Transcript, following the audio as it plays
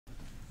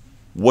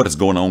What is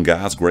going on,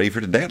 guys? Grave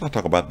here. Today I'll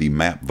talk about the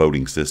map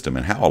voting system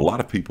and how a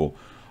lot of people,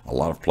 a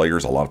lot of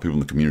players, a lot of people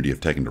in the community have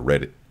taken to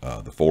Reddit,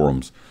 the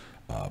forums,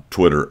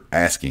 Twitter,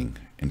 asking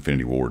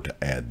Infinity Ward to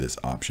add this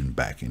option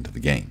back into the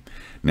game.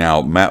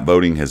 Now, map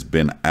voting has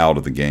been out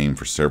of the game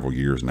for several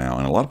years now,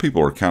 and a lot of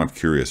people are kind of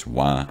curious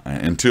why,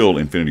 until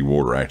Infinity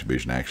Ward or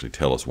Activision actually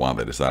tell us why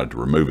they decided to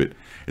remove it.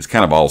 It's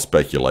kind of all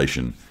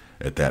speculation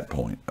at that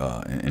point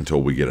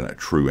until we get a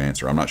true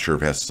answer. I'm not sure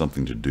if it has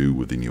something to do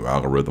with the new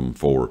algorithm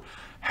for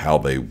how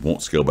they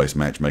want skill-based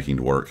matchmaking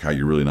to work, how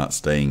you're really not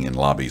staying in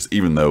lobbies,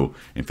 even though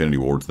Infinity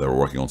Ward, they were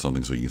working on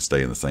something so you can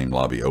stay in the same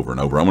lobby over and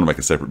over. I'm going to make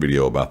a separate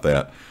video about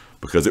that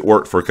because it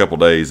worked for a couple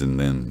days, and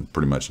then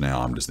pretty much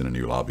now I'm just in a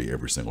new lobby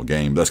every single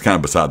game. That's kind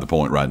of beside the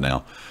point right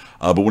now.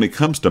 But when it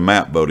comes to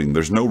map voting,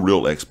 there's no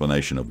real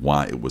explanation of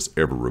why it was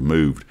ever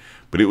removed,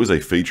 but it was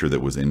a feature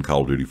that was in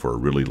Call of Duty for a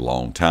really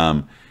long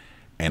time,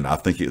 and I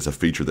think it's a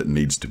feature that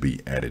needs to be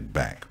added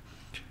back.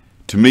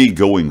 To me,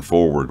 going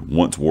forward,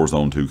 once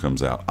Warzone 2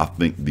 comes out, I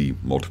think the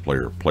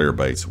multiplayer player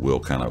base will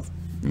kind of,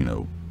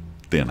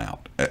 thin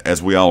out.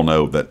 As we all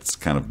know, that's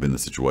kind of been the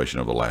situation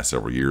over the last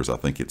several years. I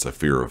think it's a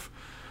fear of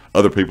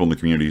other people in the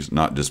communities,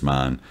 not just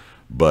mine,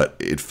 but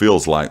it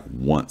feels like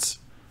once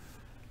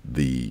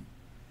the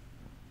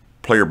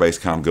player base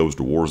kind of goes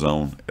to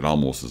Warzone, it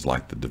almost is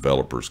like the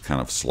developers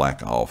kind of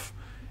slack off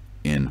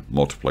in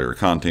multiplayer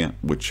content,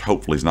 which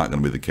hopefully is not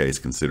going to be the case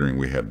considering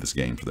we have this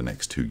game for the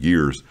next 2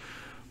 years.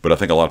 But I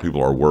think a lot of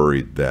people are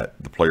worried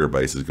that the player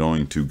base is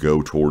going to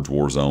go towards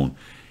Warzone.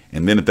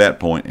 And then at that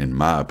point, in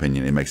my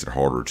opinion, it makes it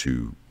harder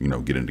to,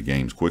 get into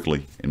games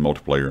quickly in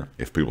multiplayer.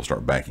 If people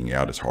start backing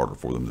out, it's harder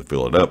for them to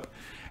fill it up.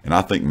 And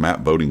I think map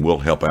voting will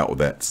help out with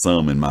that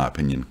some, in my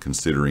opinion,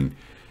 considering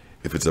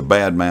if it's a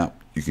bad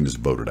map, you can just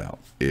vote it out.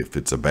 If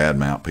it's a bad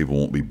map, people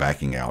won't be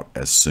backing out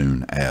as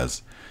soon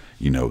as,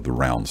 the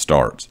round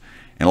starts.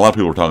 And a lot of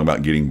people are talking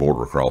about getting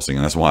border crossing,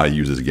 and that's why I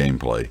use this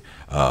gameplay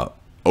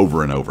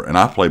over and over. And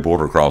I play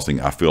Border Crossing,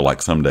 I feel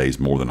like some days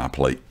more than I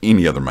play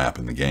any other map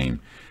in the game.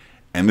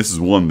 And this is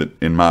one that,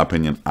 in my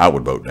opinion, I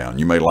would vote down.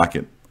 You may like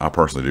it. I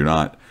personally do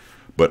not.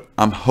 But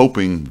I'm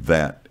hoping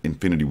that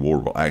Infinity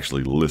Ward will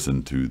actually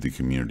listen to the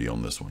community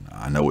on this one.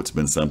 I know it's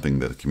been something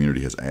that the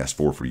community has asked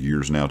for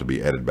years now to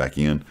be added back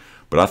in.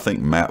 But I think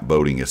map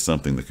voting is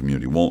something the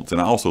community wants. And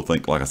I also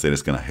think, like I said,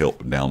 it's going to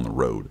help down the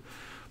road.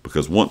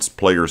 Because once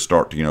players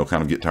start to,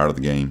 kind of get tired of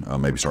the game,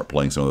 maybe start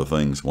playing some other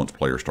things, once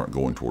players start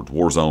going towards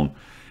Warzone,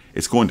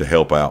 it's going to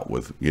help out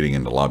with getting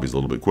into lobbies a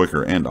little bit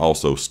quicker, and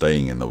also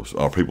staying in those,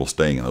 or people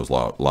staying in those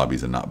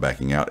lobbies and not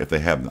backing out if they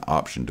have the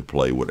option to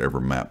play whatever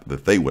map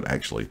that they would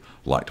actually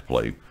like to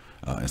play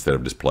instead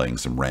of just playing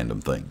some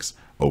random things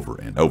over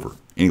and over.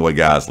 Anyway,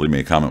 guys, leave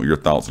me a comment with your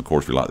thoughts. Of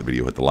course, if you like the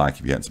video, hit the like.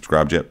 If you haven't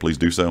subscribed yet, please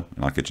do so,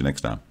 and I'll catch you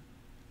next time.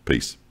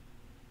 Peace.